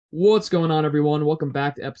What's going on, everyone? Welcome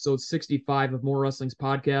back to episode 65 of More Wrestling's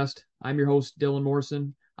podcast. I'm your host, Dylan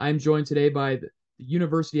Morrison. I'm joined today by the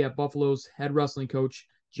University at Buffalo's head wrestling coach,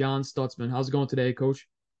 John Stutzman. How's it going today, coach?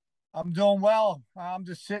 I'm doing well. I'm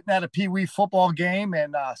just sitting at a Pee Wee football game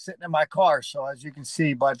and sitting in my car. So as you can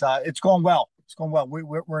see, but it's going well. It's going well.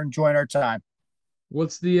 We're enjoying our time.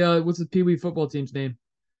 What's the Pee Wee football team's name?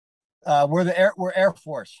 We're Air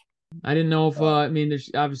Force. I didn't know if Uh, I mean there's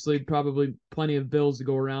obviously probably plenty of bills to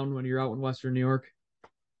go around when you're out in Western New York.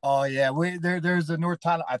 oh yeah, there's the North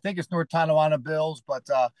Tonawanda. I think it's North Tonawanda Bills, but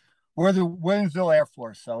we're the Williamsville Air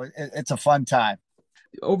Force, so it's a fun time.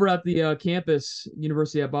 Over at the campus,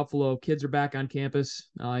 University at Buffalo, kids are back on campus.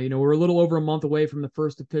 We're a little over a month away from the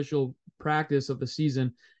first official practice of the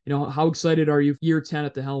season. How excited are you? Year 10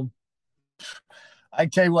 at the helm. I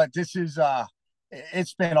tell you what, this is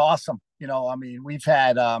it's been awesome. I mean, we've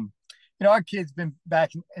had our kids been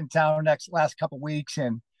back in town next last couple of weeks,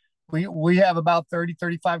 and we have about 30,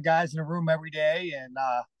 35 guys in a room every day, and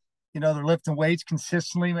they're lifting weights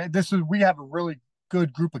consistently. We have a really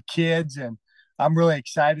good group of kids, and I'm really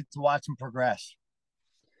excited to watch them progress.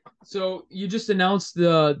 So you just announced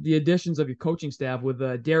the additions of your coaching staff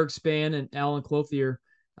with Derek Span and Alan Clothier.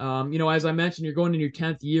 As I mentioned, you're going in your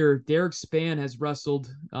 10th year. Derek Span has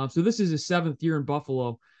wrestled, so this is his seventh year in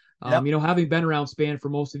Buffalo. Yep. Having been around Span for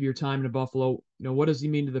most of your time in Buffalo, what does he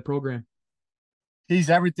mean to the program? He's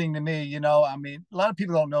everything to me. I mean, a lot of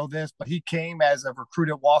people don't know this, but he came as a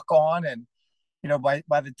recruited walk on, and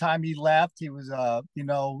by the time he left, he was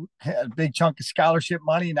had a big chunk of scholarship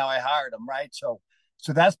money. Now I hired him, right? So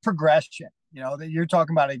that's progression. That you're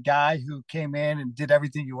talking about a guy who came in and did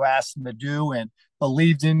everything you asked him to do and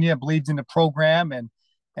believed in you, believed in the program, and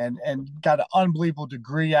got an unbelievable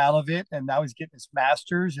degree out of it. And now he's getting his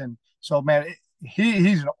master's. And so, man,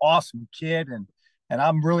 he's an awesome kid, and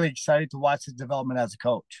I'm really excited to watch his development as a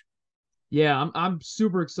coach. Yeah, I'm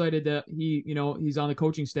super excited that he's on the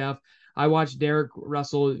coaching staff. I watched Derek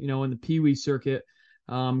wrestle, in the Pee Wee circuit,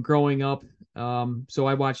 growing up. So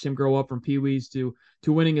I watched him grow up from Pee Wees to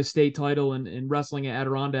winning a state title and wrestling at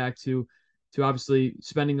Adirondack to obviously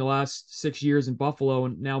spending the last 6 years in Buffalo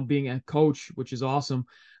and now being a coach, which is awesome.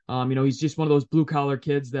 He's just one of those blue collar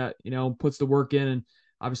kids that puts the work in, and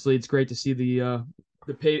obviously it's great to see the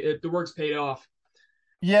work's paid off.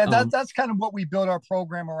 Yeah, Um, that's kind of what we build our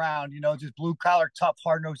program around. Just blue collar, tough,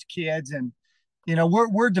 hard nosed kids, and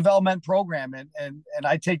we're a development program, and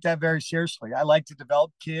I take that very seriously. I like to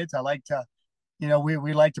develop kids. I like to,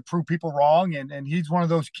 we like to prove people wrong, and he's one of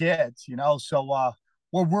those kids. So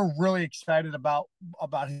we're really excited about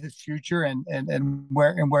his future and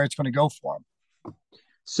where it's going to go for him.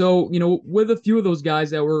 So, with a few of those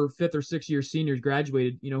guys that were fifth or sixth year seniors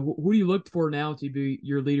graduated, who do you look for now to be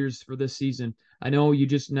your leaders for this season? I know you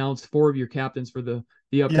just announced four of your captains for the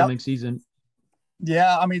Yep. upcoming season.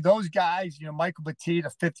 Yeah, I mean those guys. Michael Petit, a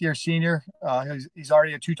fifth-year senior, he's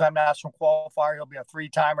already a two-time national qualifier. He'll be a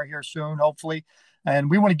three-timer here soon, hopefully, and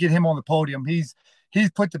we want to get him on the podium. He's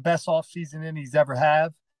put the best off season in he's ever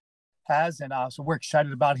have has, and so we're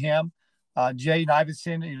excited about him. Jay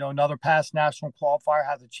Iverson, another past national qualifier,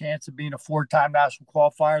 has a chance of being a four-time national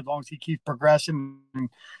qualifier as long as he keeps progressing, and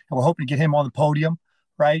we're hoping to get him on the podium,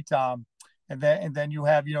 right? And then you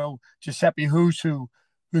have Giuseppe Hoos,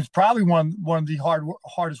 who's probably one of the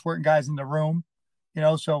hardest working guys in the room.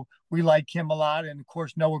 So we like him a lot, and of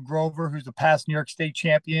course Noah Grover, who's a past New York State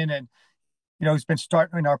champion, and he's been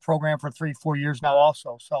starting in our program for 3 4 years now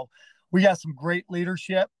also. So we got some great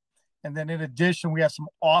leadership, and then in addition we have some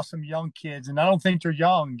awesome young kids, and I don't think they're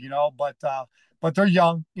young, but they're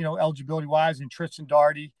young, eligibility wise. And Tristan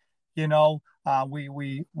Darty,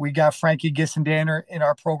 we got Frankie Gissendaner in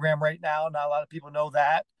our program right now. Not a lot of people know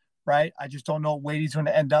that, right? I just don't know what weight he's going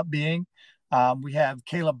to end up being. We have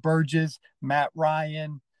Caleb Burgess, Matt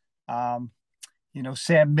Ryan, um,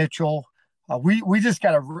 Sam Mitchell. We just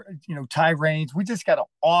got Ty Raines. We just got an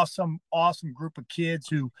awesome group of kids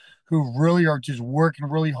who really are just working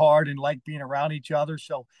really hard and like being around each other.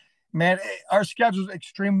 So, man, our schedule is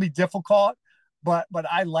extremely difficult, but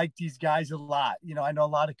I like these guys a lot. I know a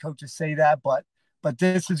lot of coaches say that, but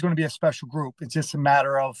this is going to be a special group. It's just a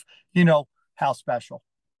matter of how special.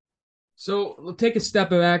 So we'll take a step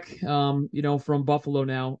back, from Buffalo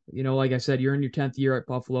now. Like I said, you're in your 10th year at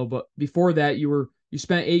Buffalo, but before that, you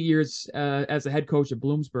spent 8 years as a head coach at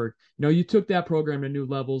Bloomsburg. You took that program to new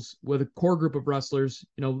levels with a core group of wrestlers.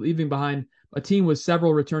 Leaving behind a team with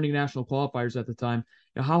several returning national qualifiers at the time.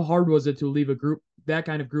 How hard was it to leave that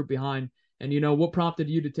kind of group behind? And what prompted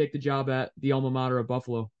you to take the job at the alma mater of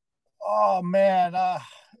Buffalo? Oh man,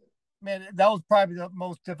 man, that was probably the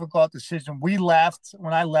most difficult decision. We left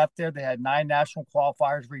when I left there. They had 9 national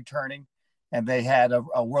qualifiers returning, and they had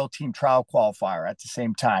a world team trial qualifier at the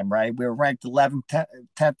same time. Right, we were ranked 11th,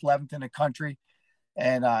 10th, 11th in the country,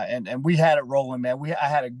 and we had it rolling, man. I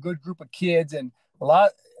had a good group of kids, and a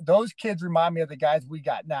lot. Those kids remind me of the guys we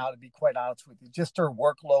got now. To be quite honest with you, just their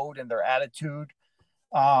workload and their attitude.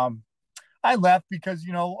 Um, I left because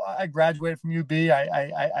I graduated from UB.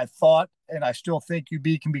 I thought, and I still think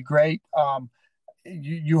UB can be great.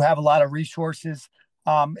 You have a lot of resources.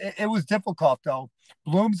 It was difficult though.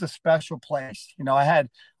 Bloom's a special place. I had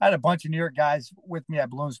a bunch of New York guys with me at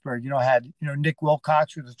Bloomsburg. I had Nick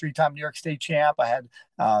Wilcox, who was a 3-time New York State champ. I had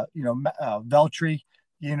Veltri.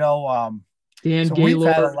 You know, Dan so we've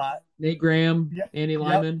had a Gaylord, lot. Nate Graham, Yeah, Andy yep,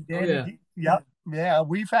 Lyman. Oh yeah, Danny. Yep, yeah.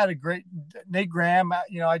 We've had a great Nate Graham.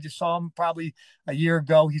 I just saw him probably a year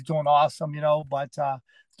ago. He's doing awesome. But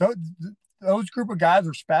those, those group of guys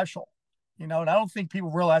are special. And I don't think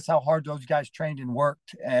people realize how hard those guys trained and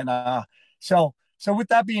worked. And so with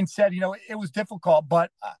that being said, it was difficult,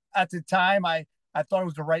 but at the time, I thought it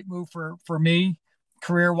was the right move for me,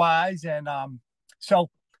 career wise, and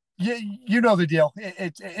so you know the deal.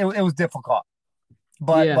 It was difficult,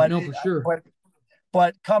 but yeah, but no, it, for sure.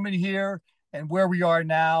 but coming here and where we are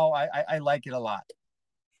now, I like it a lot.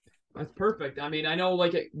 That's perfect. I mean, I know,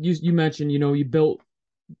 like you mentioned, you built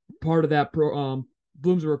part of that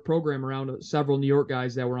Bloomsburg program around several New York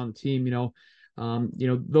guys that were on the team.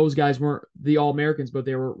 Those guys weren't the All Americans, but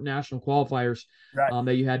they were national qualifiers Right.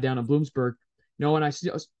 that you had down in Bloomsburg. And I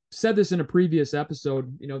said this in a previous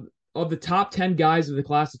episode. Of the top 10 guys of the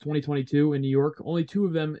class of 2022 in New York, only 2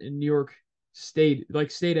 of them in New York stayed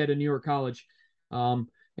at a New York college. And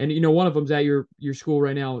one of them's at your school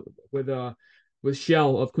right now with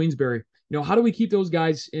Shell of Queensbury. How do we keep those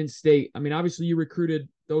guys in state? I mean, obviously you recruited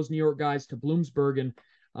those New York guys to Bloomsburg,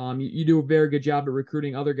 and you do a very good job at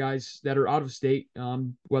recruiting other guys that are out of state,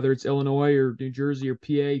 whether it's Illinois or New Jersey or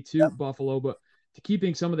PA to Yep. Buffalo, but to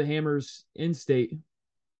keeping some of the hammers in state.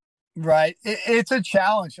 Right. It's a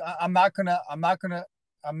challenge. I'm not gonna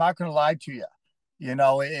lie to you.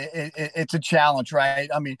 It's a challenge, right?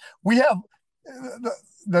 I mean, we have the,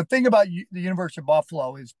 the thing about the University of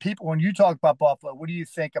Buffalo is people, when you talk about Buffalo, what do you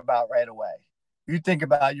think about right away? You think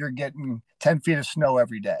about you're getting 10 feet of snow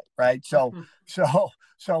every day, right? So,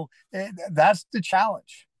 that's the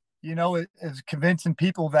challenge, is convincing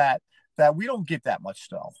people that we don't get that much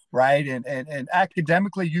snow, right? And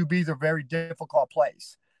academically, UB is a very difficult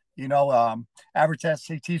place. Average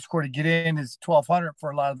SAT score to get in is 1,200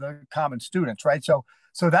 for a lot of the common students, right? So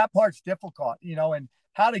that part's difficult, and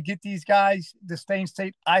how to get these guys to stay in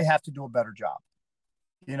state, I have to do a better job.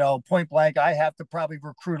 Point blank, I have to probably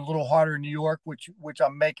recruit a little harder in New York, which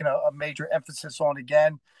I'm making a major emphasis on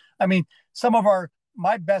again. I mean, some of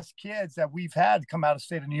my best kids that we've had come out of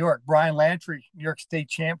state of New York. Brian Lantry, New York State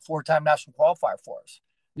champ, 4-time national qualifier for us.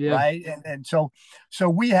 Yeah. Right. And so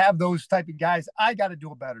we have those type of guys. I got to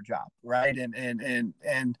do a better job. Right.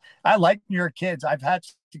 And I like New York kids. I've had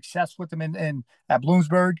success with them in at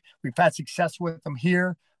Bloomsburg. We've had success with them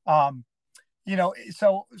here.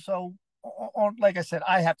 So like I said,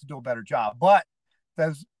 I have to do a better job. But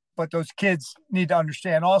those kids need to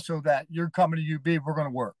understand also that you're coming to UB, we're going to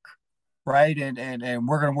work. Right. And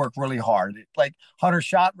we're going to work really hard. Like Hunter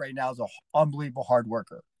Schott right now is an unbelievable hard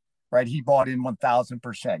worker. Right. He bought in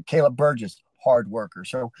 1,000%. Caleb Burgess, hard worker.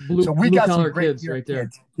 So we Blue got some collar great kids right there.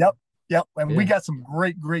 kids. Yep. Yep. And we Yeah. got some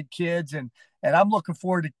great kids. And I'm looking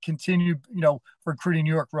forward to continue, recruiting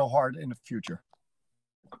New York real hard in the future.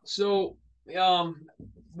 So,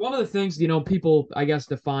 one of the things, people, I guess,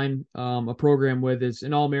 define a program with is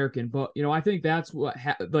an All American. But, I think that's what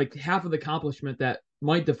like half of the accomplishment that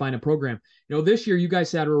might define a program. This year you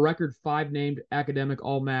guys had a record 5 named academic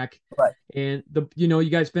All MAC. Right. And you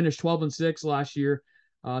guys finished 12-6 last year,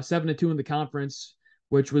 7-2 in the conference,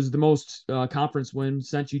 which was the most conference win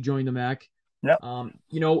since you joined the MAC. Yep.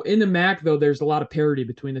 In the MAC though, there's a lot of parity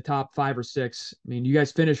between the top 5 or 6. I mean, you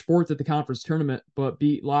guys finished 4th at the conference tournament, but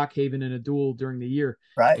beat Lock Haven in a duel during the year.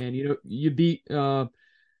 Right. And you beat I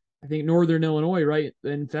think Northern Illinois right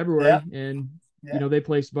in February, Yeah. and Yeah. they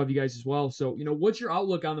placed above you guys as well. So what's your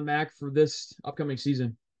outlook on the MAC for this upcoming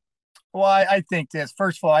season? Well, I think this.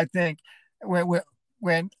 First of all, I think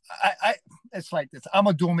when I it's like this. I'm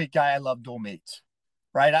a dual meet guy. I love dual meets.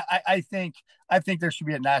 Right. I think there should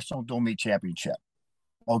be a national dual meet championship.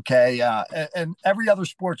 Okay. And every other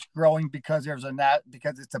sport's growing because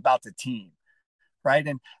because it's about the team. Right.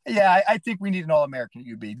 And yeah, I think we need an All American at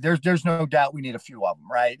UB. There's no doubt we need a few of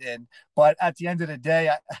them. Right. But at the end of the day,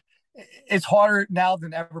 it's harder now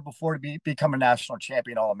than ever before to become a national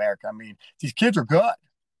champion All American. I mean, these kids are good.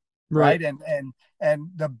 Right. right? And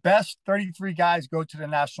the best 33 guys go to the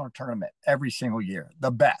national tournament every single year.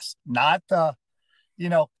 The best, not the, you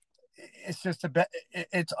know, it's just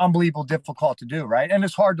it's unbelievable difficult to do, right? And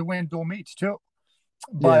it's hard to win dual meets too.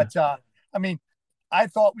 Yeah. But I mean, I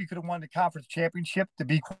thought we could have won the conference championship. To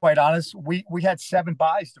be quite honest, we had 7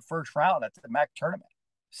 buys the first round at the MAC tournament,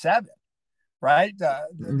 7, right? The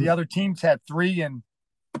Mhm. other teams had 3 and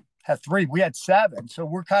had 3. We had 7, so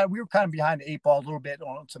we were kind of behind the 8 ball a little bit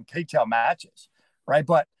on some pigtail matches, right?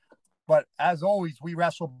 But as always, we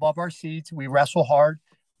wrestle above our seats. We wrestle hard,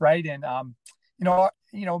 right? And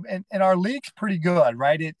and our league's pretty good,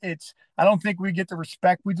 right? It's I don't think we get the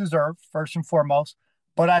respect we deserve first and foremost,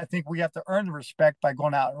 but I think we have to earn the respect by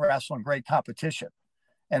going out and wrestling great competition.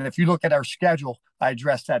 And if you look at our schedule, I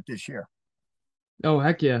addressed that this year. Oh,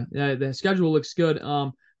 heck yeah. Yeah, the schedule looks good.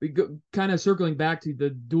 We go, kind of circling back to the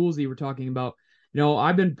duels that you were talking about.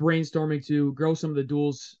 I've been brainstorming to grow some of the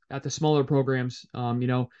duels at the smaller programs.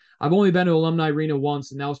 I've only been to Alumni Arena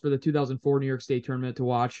once, and that was for the 2004 New York State tournament to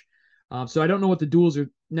watch. So I don't know what the duels are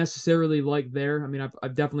necessarily like there. I mean,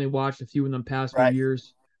 I've definitely watched a few in the past few Right.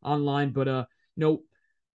 years online, but you know,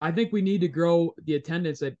 I think we need to grow the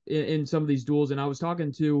attendance in some of these duels. And I was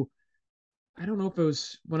talking to I don't know if it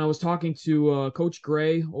was when I was talking to Coach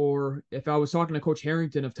Gray or if I was talking to Coach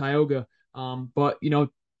Harrington of Tioga. But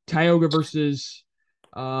Tioga versus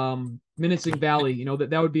Minising Valley,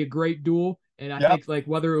 that would be a great duel. And I Yep. think like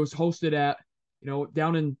whether it was hosted at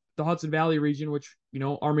down in the Hudson Valley region, which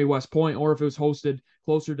Army West Point, or if it was hosted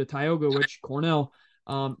closer to Tioga, which Cornell.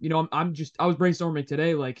 I was brainstorming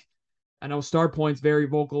today. Like I know Star Point's very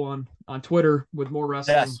vocal on Twitter with more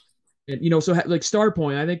wrestling, Yes. and like Star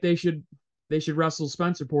Point, I think they should wrestle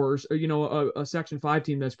Spencerport or a Section 5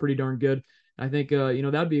 team that's pretty darn good. I think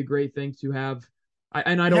that'd be a great thing to have.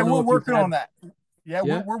 And I Yeah, don't know we're if you've working on had. that. Yeah, we're,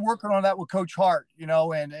 Yeah. we're working on that with Coach Hart,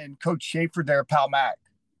 and Coach Schaefer there at Pal Mac,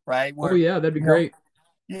 right? Oh Where yeah, that'd be you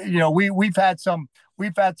know great. we've had some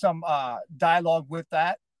dialogue with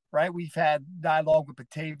that, right? We've had dialogue with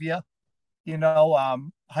Batavia,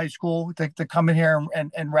 high school to come in here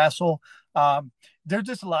and wrestle. There's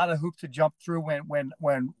just a lot of hoops to jump through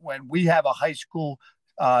when we have a high school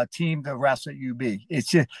team to wrestle at UB.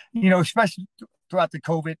 It's just, especially throughout the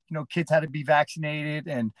COVID, kids had to be vaccinated,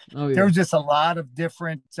 and Oh there yeah. was just a lot of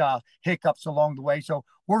different hiccups along the way. So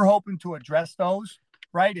we're hoping to address those,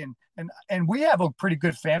 right? And we have a pretty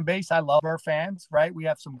good fan base. I love our fans, right? We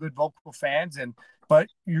have some good vocal fans, but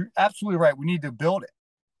you're absolutely right. We need to build it,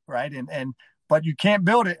 right? And but you can't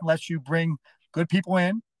build it unless you bring good people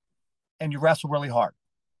in and you wrestle really hard,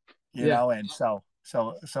 Yeah. and so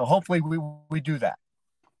hopefully we do that.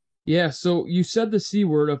 Yeah, so you said the C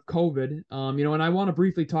word of COVID, and I want to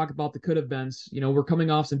briefly talk about the could have beens. We're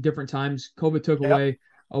coming off some different times. COVID took Yep. away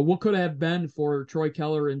what could have been for Troy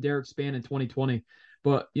Keller and Derek Span in 2020,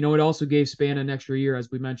 but it also gave Span an extra year,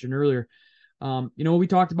 as we mentioned earlier. We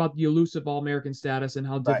talked about the elusive All-American status and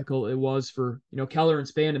how Right. difficult it was for Keller and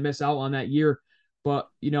Span to miss out on that year. But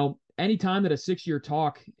anytime that a 6-year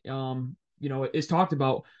talk, is talked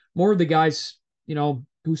about, more of the guys,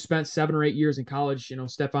 who spent 7 or 8 years in college,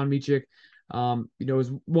 Stefan Micic,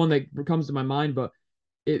 is one that comes to my mind. But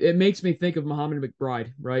it makes me think of Muhammad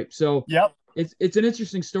McBride, right? So Yep. it's an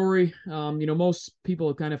interesting story. Most people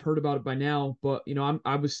have kind of heard about it by now, but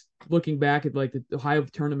I was looking back at like the Ohio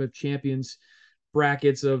Tournament of Champions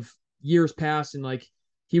brackets of years past, and like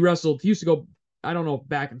he used to go, I don't know,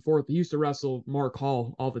 back and forth. He used to wrestle Mark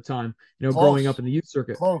Hall all the time, growing up Close. in the youth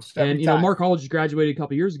circuit. Close every And time. Mark Hall just graduated a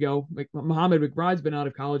couple years ago. Like Muhammad McBride's been out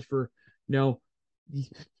of college for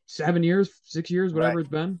 7 years, 6 years, Right. whatever it's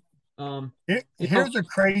been. Um, you Here's know, the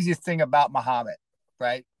craziest thing about Muhammad,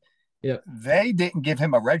 right? yeah, They didn't give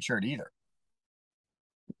him a red shirt either.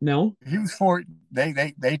 no. He was for they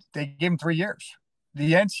gave him 3 years.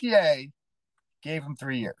 The NCAA gave him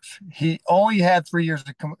 3 years. He only had 3 years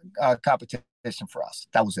of competition for us.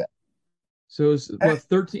 That was it. So it was Eh,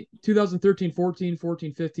 what 2013, 14,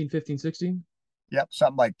 14, 15, 15, 16. Yep,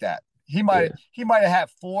 something like that. He might Yeah, he might have had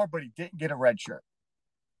 4, but he didn't get a red shirt.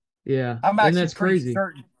 yeah, I'm and actually that's pretty crazy.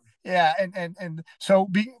 certain. Yeah, and so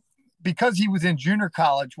because he was in junior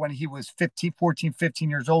college when he was 15, 14, 15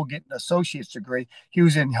 years old getting an associate's degree, he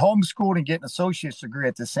was in homeschooled and getting an associate's degree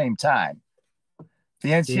at the same time. The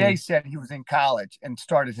NCAA Damn. said he was in college and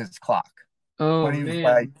started his clock Oh when he was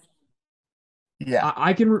like, man, yeah,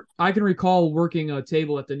 I can recall working a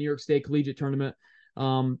table at the New York State Collegiate Tournament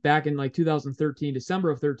back in like 2013, December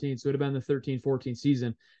of 13, so it would have been the 13-14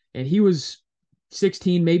 season, and he was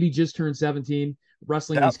 16, maybe just turned 17,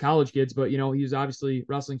 wrestling yep, these college kids, but he was obviously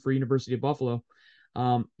wrestling for University of Buffalo.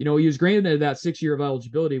 He was granted that 6 year of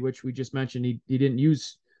eligibility, which we just mentioned. He didn't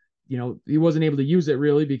use he wasn't able to use it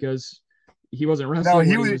really because he wasn't No, wrestling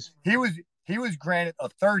he when he was was he was he was granted a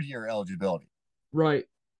 3rd-year eligibility. right.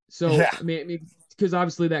 So Yeah, because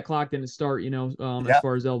obviously that clock didn't start, as yeah,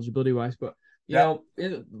 far as eligibility wise. But yeah.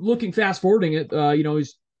 looking fast forwarding it,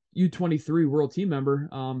 he's U23 World Team member.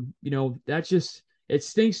 That's just it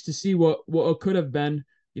stinks to see what could have been.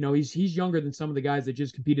 He's younger than some of the guys that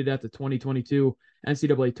just competed at the 2022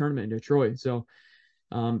 NCAA tournament in Detroit. So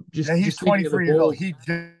Yeah, just he's just thinking of the 23 years old.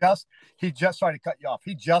 goals. He just sorry to cut you off.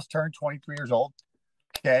 He just turned 23 years old.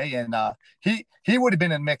 Okay, and he would have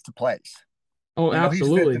been in mixed place. Oh, He's fifth in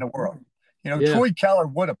absolutely. the world. Yeah. Troy Keller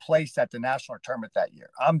would have placed at the national tournament that year.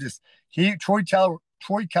 I'm just he Troy Keller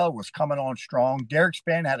was coming on strong. Derek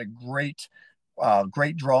Span had a great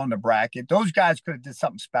draw in the bracket. Those guys could have did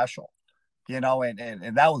something special, and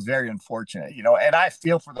that was very unfortunate, and I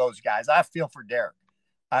feel for those guys. I feel for Derek.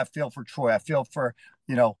 I feel for Troy. I feel for,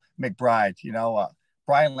 McBride.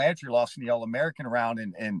 Brian Lantry lost in the All American round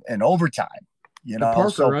in overtime, The Parker,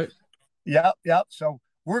 so right? yep, yep. So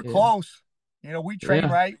we're Yeah. close. We train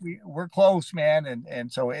Yeah. right. We're close, man.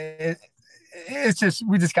 And so it's just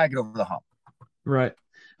we just gotta get over the hump. Right.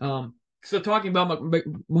 So talking about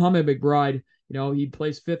Muhammad McBride, he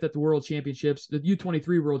placed fifth at the World Championships, the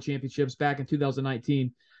U23 World Championships back in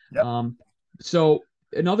 2019. Yep. So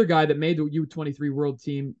another guy that made the U23 World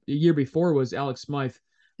Team the year before was Alex Smythe.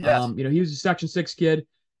 Yes. He was a Section 6 kid.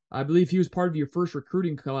 I believe he was part of your first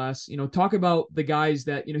recruiting class. Talk about the guys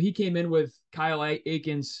that, he came in with Kyle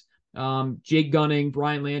Akins, Jake Gunning,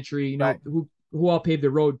 Brian Lantry, Right. who all paved the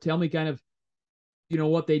road. Tell me kind of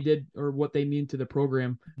what they did or what they mean to the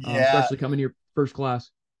program, Yeah. especially coming to your first class.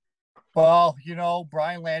 Well,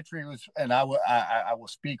 Brian Lantry was, and I will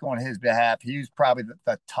speak on his behalf. He was probably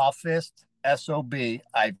the toughest SOB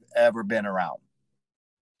I've ever been around.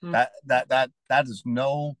 Hmm. That is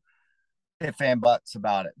no if and buts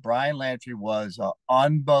about it. Brian Lantry was an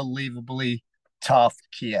unbelievably tough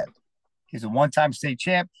kid. He's a one-time state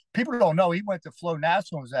champ. People don't know he went to Flow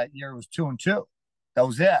Nationals that year. It was 2-2. That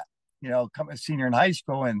was it. Coming senior in high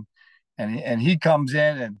school, and he comes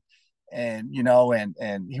in and he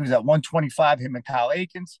was at 125. Him and Kyle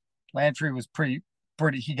Akins. Lantry was pretty.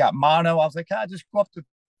 He got mono. I was like, just go up to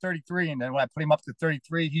 33. And then when I put him up to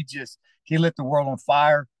 33, he lit the world on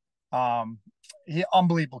fire. He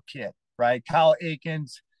unbelievable kid, right? Kyle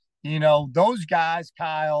Akins, those guys,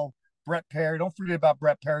 Kyle, Brett Perry. Don't forget about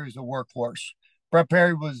Brett Perry as a workhorse. Brett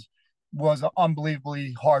Perry was an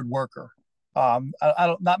unbelievably hard worker. I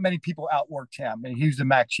don't. Not many people outworked him, and he was the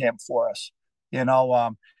MAC champ for us.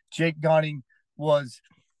 Jake Gunning was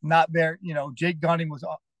not there. Jake Gunning was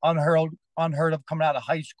unheard of coming out of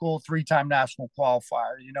high school, 3-time national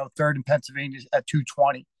qualifier. Third in Pennsylvania at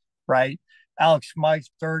 220, right? Alex Smythe,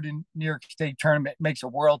 third in New York State tournament, makes a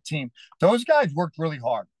world team. Those guys worked really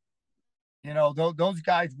hard. Those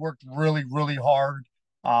guys worked really, really hard.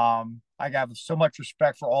 I have so much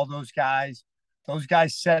respect for all those guys. Those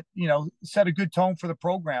guys set a good tone for the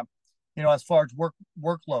program, as far as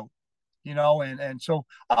workload, and so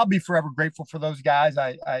I'll be forever grateful for those guys.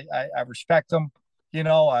 I respect them,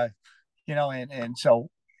 and so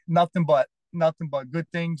nothing but good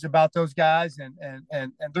things about those guys,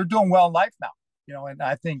 and they're doing well in life now, and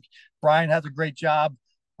I think Brian has a great job.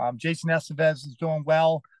 Jason Estevez is doing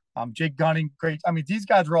well. Jake Gunning, great. I mean, these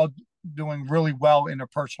guys are all doing really well in their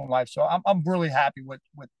personal life. So I'm really happy with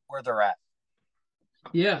where they're at.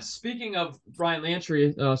 Yeah, speaking of Brian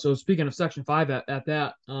Lantry, so speaking of Section 5 at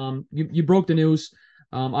that, you broke the news.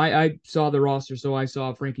 I saw the roster, so I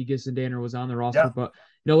saw Frankie Gissendaner was on the roster. Yeah. But,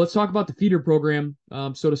 let's talk about the feeder program,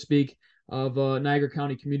 so to speak, of Niagara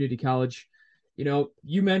County Community College.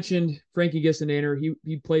 You mentioned Frankie Gissendaner.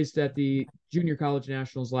 He placed at the Junior College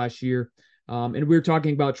Nationals last year. And we were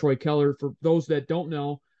talking about Troy Keller. For those that don't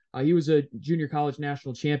know, he was a junior college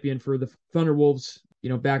national champion for the Thunderwolves,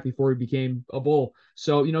 back before he became a Bull.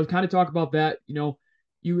 So, kind of talk about that. You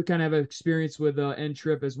kind of have experience with N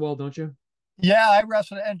Trip as well, don't you? Yeah, I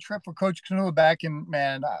wrestled an end trip for Coach Canoa back in,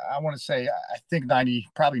 man, I want to say, I think 90,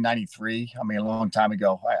 probably 93. I mean, a long time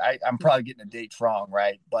ago. I'm probably getting the dates wrong,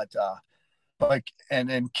 right? But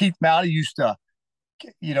and Keith Malley used to,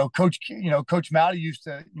 Coach Malley used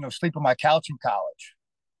to, sleep on my couch in college.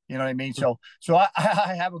 You know what I mean? So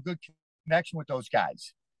I have a good connection with those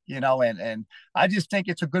guys, and I just think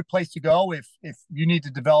it's a good place to go if you need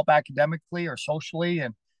to develop academically or socially,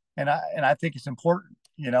 and I think it's important,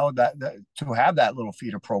 that to have that little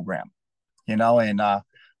feeder program, and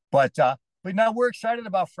but no, we're excited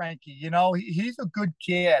about Frankie. He's a good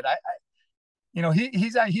kid.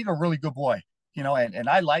 He's a really good boy. And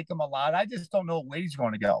I like him a lot. I just don't know where he's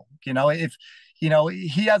going to go. If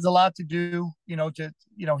he has a lot to do. He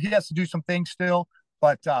has to do some things still,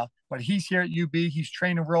 but he's here at UB. He's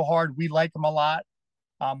training real hard. We like him a lot.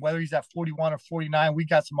 Whether he's at 41 or 49, we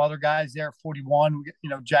got some other guys there at 41.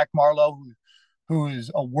 Jack Marlowe, who is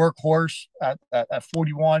a workhorse at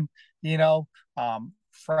 41.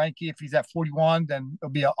 Frankie, if he's at 41, then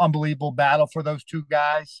it'll be an unbelievable battle for those two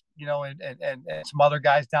guys. And some other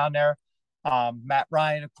guys down there. Matt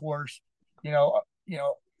Ryan, of course.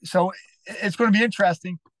 So it's going to be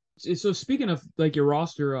interesting. So speaking of like your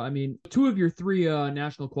roster, I mean, two of your three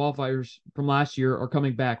national qualifiers from last year are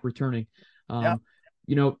coming back, returning. Yeah. Um,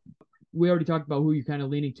 you know, we already talked about who you're kind of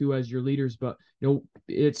leaning to as your leaders, but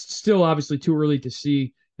it's still obviously too early to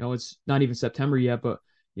see. It's not even September yet, but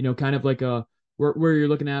kind of like where you're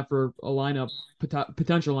looking at for a lineup,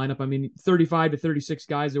 potential lineup. I mean, 35 to 36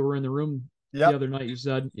 guys that were in the room the Yep. other night. You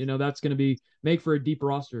said, that's going to make for a deep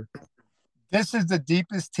roster. This is the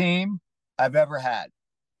deepest team I've ever had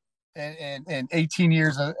in 18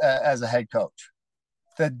 years as a head coach.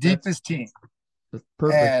 The deepest team. That's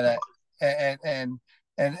perfect. And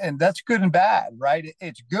that's good and bad, right?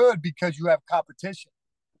 It's good because you have competition.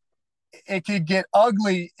 It could get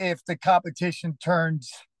ugly if the competition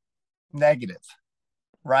turns negative,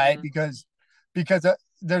 right? Mhm. Because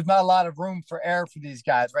there's not a lot of room for error for these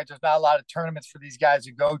guys, right? There's not a lot of tournaments for these guys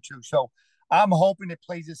to go to. So I'm hoping it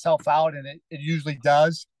plays itself out, and it usually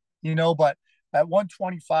does, But at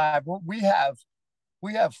 125, we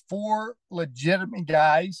have four legitimate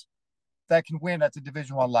guys that can win at the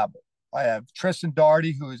Division One level. I have Tristan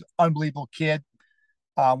Darty, who is an unbelievable kid.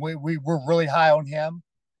 We're really high on him.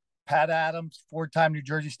 Pat Adams, four-time New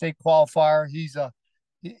Jersey State qualifier. He's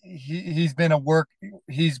been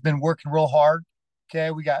working real hard.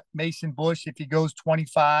 Okay, we got Mason Bush. If he goes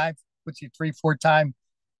 25, puts he 3-4 time,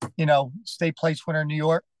 state place winner in New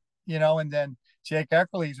York. And then Jake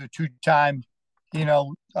Eckerly is a two-time,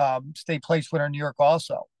 state place winner in New York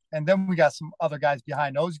also. And then we got some other guys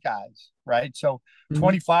behind those guys, right? So Mhm.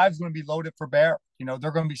 25 is going to be loaded for bear.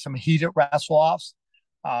 They're going to be some heated wrestle offs.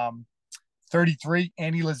 33,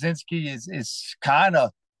 Andy Lazinski is kind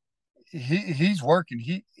of he's working.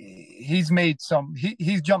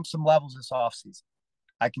 He's jumped some levels this offseason.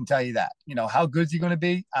 I can tell you that. How good is he going to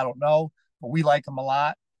be? I don't know, but we like him a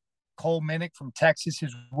lot. Cole Minnick from Texas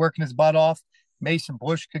is working his butt off. Mason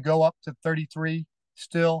Bush could go up to 33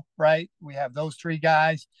 still, right? We have those three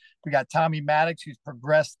guys. We got Tommy Maddox, who's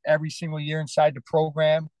progressed every single year inside the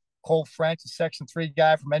program. Cole French, a Section 3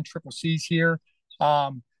 guy from NCCC's here.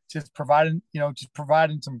 Just providing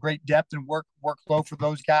some great depth and workload for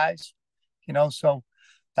those guys. So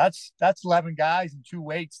that's 11 guys and two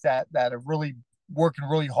weights that are really working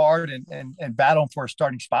really hard and battling for a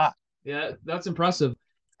starting spot. Yeah, that's impressive.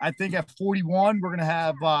 I think at 41 we're gonna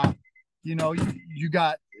have you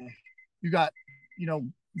got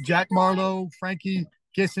Jack Marlowe, Frankie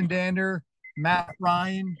Kissendander, Matt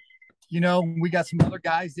Ryan. We got some other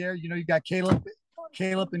guys there. You got Caleb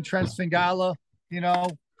and Trent Svingala.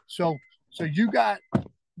 So you got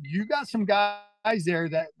some guys there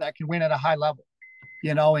that can win at a high level.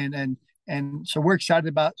 And so we're excited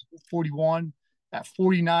about 41. At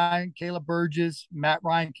 49, Caleb Burgess, Matt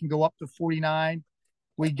Ryan can go up to 49.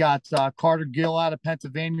 We got Carter Gill out of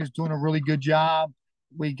Pennsylvania is doing a really good job.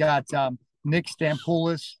 We got Nick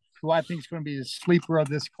Stampoulis, who I think is going to be the sleeper of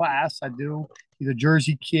this class. I do. He's a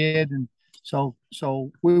Jersey kid, and so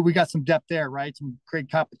we got some depth there, right? Some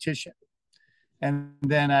great competition. And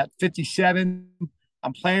then at 57,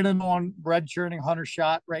 I'm planning on redshirting Hunter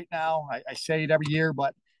Schott right now. I say it every year,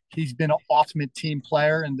 but he's been an ultimate team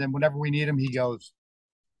player. And then whenever we need him, he goes.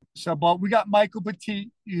 So, but we got Michael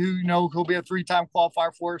Petit, who he'll be a 3-time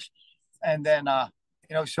qualifier for us. And then,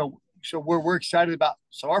 so we're excited about.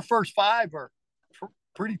 So our first 5 are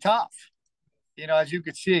pretty tough, as you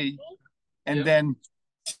could see. And Yep. Then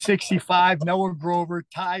 65, Noah Grover,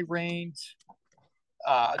 Ty Raines.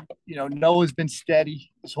 Noah's been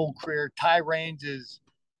steady his whole career. Ty Raines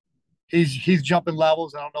he's jumping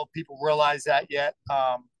levels. I don't know if people realize that yet.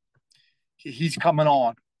 He's coming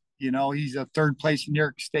on. He's a third place New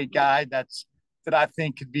York State guy that I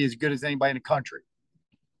think could be as good as anybody in the country.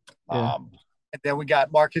 Yeah. And then we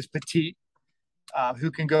got Marcus Petit,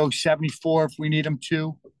 who can go 74 if we need him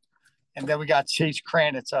to. And then we got Chase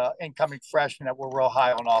Kranitz, incoming freshman that we're real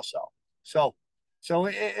high on also. So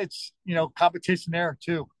it's competition there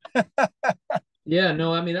too. Yeah,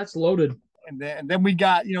 no, I mean that's loaded. And then we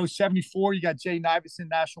got 74. You got Jay Niverson,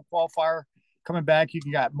 national qualifier, coming back. You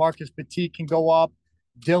got Marcus Petit can go up.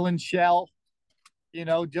 Dylan Shell,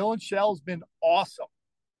 Dylan Shell's been awesome.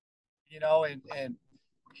 And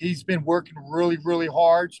he's been working really, really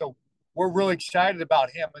hard. So we're really excited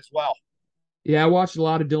about him as well. Yeah, I watched a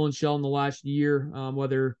lot of Dylan Shell in the last year,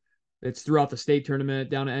 whether it's throughout the state tournament,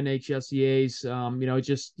 down to NHSCA's. It's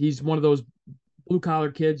just he's one of those blue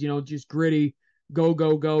collar kids, just gritty, go,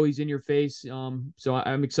 go, go. He's in your face. So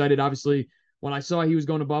I'm excited. Obviously, when I saw he was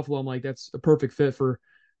going to Buffalo, I'm like, that's a perfect fit for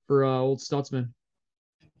old Stutzman.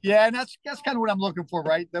 Yeah, and that's kind of what I'm looking for,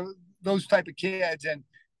 right? Those type of kids,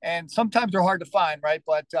 and sometimes they're hard to find, right?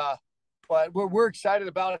 But we're excited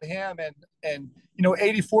about him, and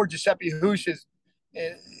 84 Giuseppe Hoosh is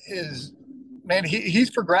man, he's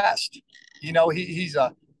progressed. He's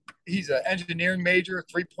an engineering major,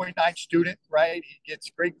 3.9 student, right? He gets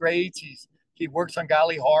great grades. He works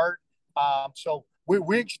ungodly hard. So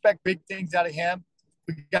we expect big things out of him.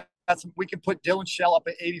 We got some. We can put Dylan Shell up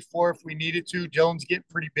at 84 if we needed to. Dylan's getting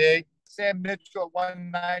pretty big. Sam Mitchell at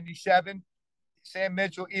 197. Sam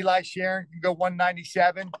Mitchell, Eli Sharon can go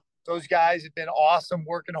 197. Those guys have been awesome,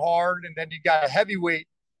 working hard. And then you got a heavyweight,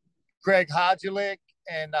 Greg Hodgelik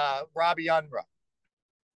and Robbie Unruh.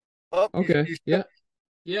 Oh, Okay, you yeah,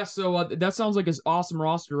 yeah. So that sounds like an awesome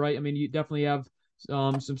roster, right? I mean, you definitely have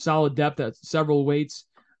some solid depth at several weights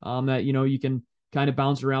that you can kind of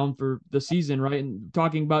bounce around for the season, right? And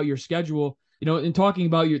talking about your schedule, and talking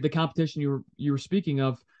about the competition you were speaking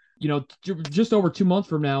of, just over 2 months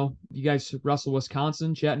from now, you guys wrestle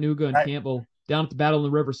Wisconsin, Chattanooga, and right. Campbell down at the Battle in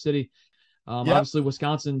the River City. Yep. Obviously,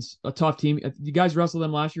 Wisconsin's a tough team. You guys wrestled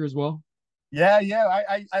them last year as well. Yeah.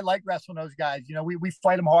 I like wrestling those guys. We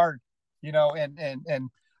fight them hard. And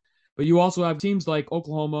But you also have teams like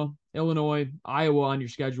Oklahoma, Illinois, Iowa on your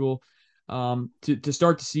schedule to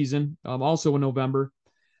start the season, also in November.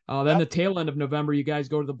 Then yep. the tail end of November, you guys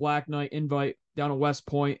go to the Black Knight Invite down at West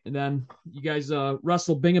Point, and then you guys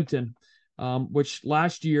wrestle Binghamton, which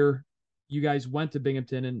last year you guys went to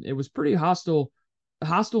Binghamton, and it was pretty hostile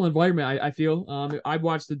environment. I feel. I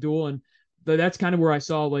watched the duel, and that's kind of where I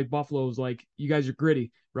saw like Buffalo's like you guys are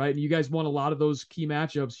gritty, right? And you guys won a lot of those key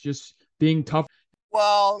matchups just being tough.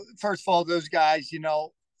 Well, first of all, those guys,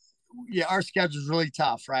 yeah, our schedule is really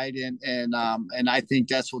tough, right? And I think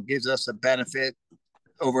that's what gives us a benefit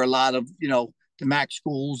over a lot of the MAC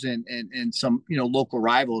schools and some local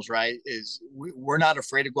rivals, right? Is we're not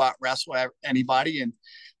afraid to go out and wrestle anybody. And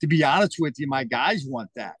to be honest with you, my guys want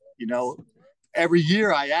that. Every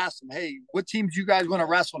year I ask them, hey, what teams you guys want to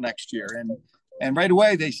wrestle next year? And right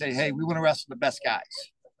away they say, hey, we want to wrestle the best guys,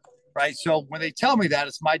 right? So when they tell me that,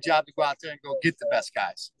 it's my job to go out there and go get the best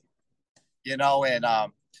guys, and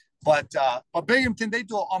but Binghamton, they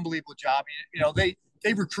do an unbelievable job.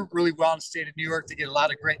 They recruit really well in the state of New York. They get a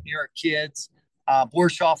lot of great New York kids.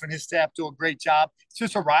 Borshoff and his staff do a great job. It's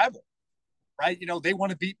just a rival, right? They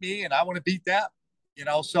want to beat me and I want to beat them.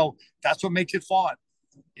 So that's what makes it fun.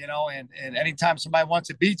 And anytime somebody wants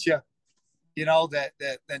to beat you, that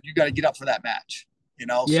you got to get up for that match.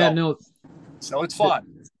 Yeah, no, So it's fun.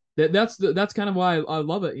 that's kind of why I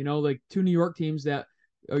love it. Like two New York teams that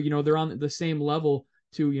they're on the same level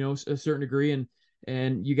to a certain degree,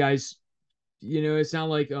 and you guys, it's not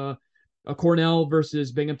like a Cornell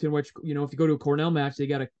versus Binghamton, which if you go to a Cornell match, they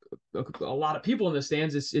got a lot of people in the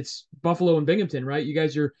stands. It's Buffalo and Binghamton, right? You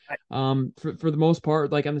guys are for the most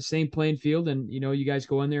part like on the same playing field, and you guys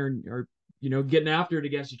go in there and are getting after it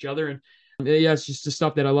against each other, and yeah, it's just the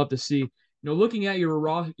stuff that I love to see. Looking at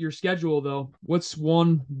your schedule though, what's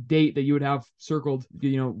one date that you would have circled?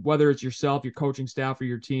 Whether it's yourself, your coaching staff, or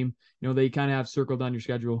your team, that you kind of have circled on your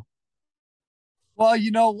schedule. Well,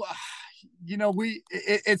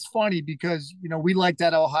 it's funny because we like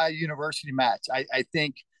that Ohio University match. I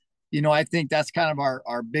think that's kind of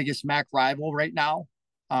our biggest MAC rival right now,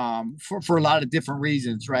 for a lot of different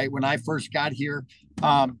reasons. Right, when I first got here,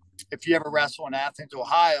 if you ever wrestle in Athens,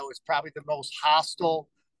 Ohio, it's probably the most hostile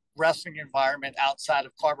wrestling environment outside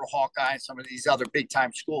of Carver Hawkeye and some of these other big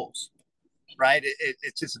time schools. Right,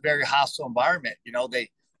 it's just a very hostile environment.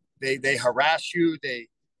 They harass you. They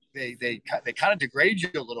kind of degrade you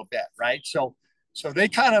a little bit, right? So they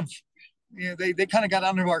kind of they kind of got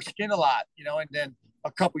under our skin a lot, and then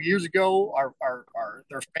a couple of years ago, our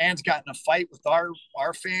their fans got in a fight with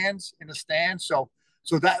our fans in the stand. So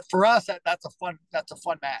that for us that's a fun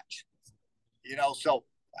match, So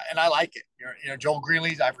and I like it. Joel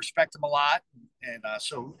Greenlee's, I respect him a lot, and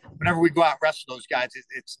so whenever we go out and wrestle those guys,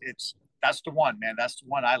 it's that's the one, man. That's the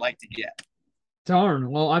one I like to get. Darn.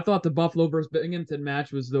 Well, I thought the Buffalo versus Binghamton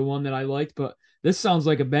match was the one that I liked, but this sounds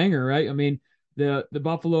like a banger, right? I mean, the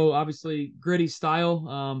Buffalo obviously gritty style.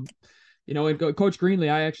 And Coach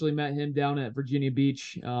Greenlee, I actually met him down at Virginia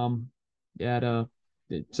Beach, at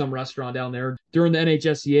some restaurant down there during the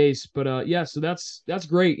NHSCA's. But yeah, so that's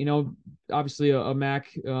great. Obviously a MAC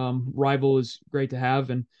rival is great to have,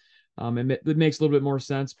 and it makes a little bit more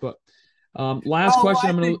sense. But Last Oh, question. I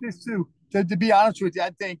I'm gonna. think this too. To be honest with you,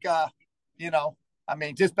 I think I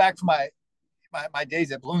mean, just back from my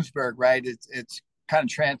days at Bloomsburg, right? It's kind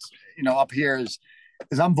of up here is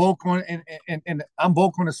I'm vocal and I'm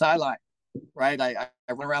vocal on the sideline, right? I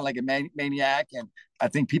run around like a maniac, and I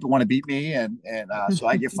think people want to beat me, and so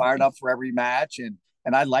I get fired up for every match, and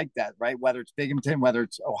I like that, right? Whether it's Binghamton, whether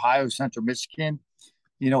it's Ohio, Central Michigan,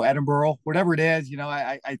 Edinburgh, whatever it is,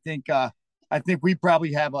 I think we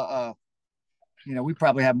probably have we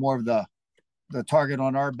probably have more of the target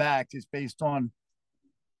on our back just based on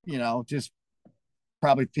just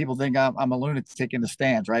probably people think I'm a lunatic in the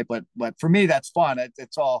stands, right? But for me, that's fun.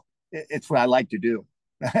 It's what I like to do.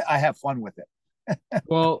 I have fun with it.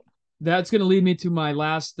 Well, that's gonna lead me to my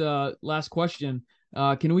last question.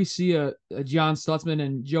 Can we see a John Stutzman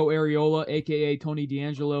and Joe Areola, aka Tony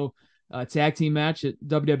D'Angelo, tag team match at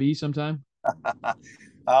WWE sometime?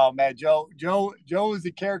 Oh man, Joe is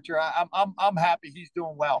the character. I'm happy he's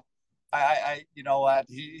doing well.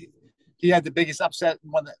 He had the biggest upset,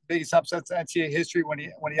 one of the biggest upsets in NCAA history when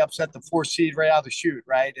he upset the 4 seed right out of the chute,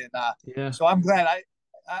 right? And Yeah. so I'm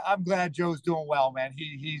glad Joe's doing well, man.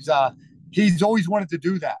 He's always wanted to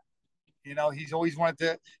do that. He's always wanted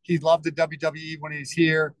to. He loved the WWE when he's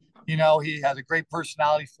here. He has a great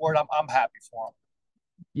personality for it. I'm happy for him.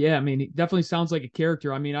 Yeah, I mean, he definitely sounds like a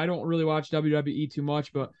character. I mean, I don't really watch WWE too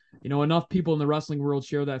much, but enough people in the wrestling world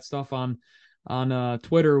share that stuff on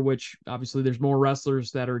Twitter, which obviously there's more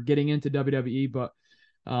wrestlers that are getting into WWE. But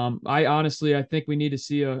I think we need to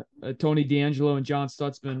see a Tony D'Angelo and John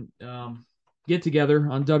Stutzman get together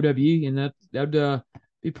on WWE, and that'd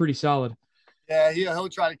be pretty solid. Yeah, he'll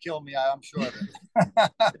try to kill me. I'm sure of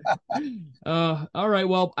it. All right.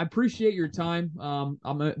 Well, I appreciate your time. I'm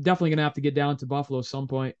definitely gonna have to get down to Buffalo some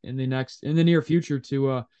point in the near future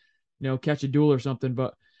to catch a duel or something.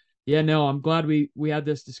 But yeah, no, I'm glad we had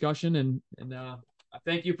this discussion, and I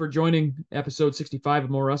thank you for joining episode 65 of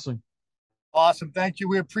More Wrestling. Awesome. Thank you.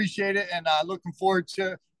 We appreciate it. And looking forward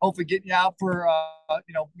to hopefully getting you out for,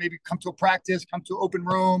 maybe come to a practice, come to an open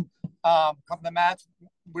room, come to the match,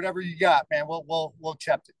 whatever you got, man. We'll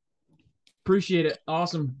accept it. Appreciate it.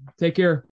 Awesome. Take care.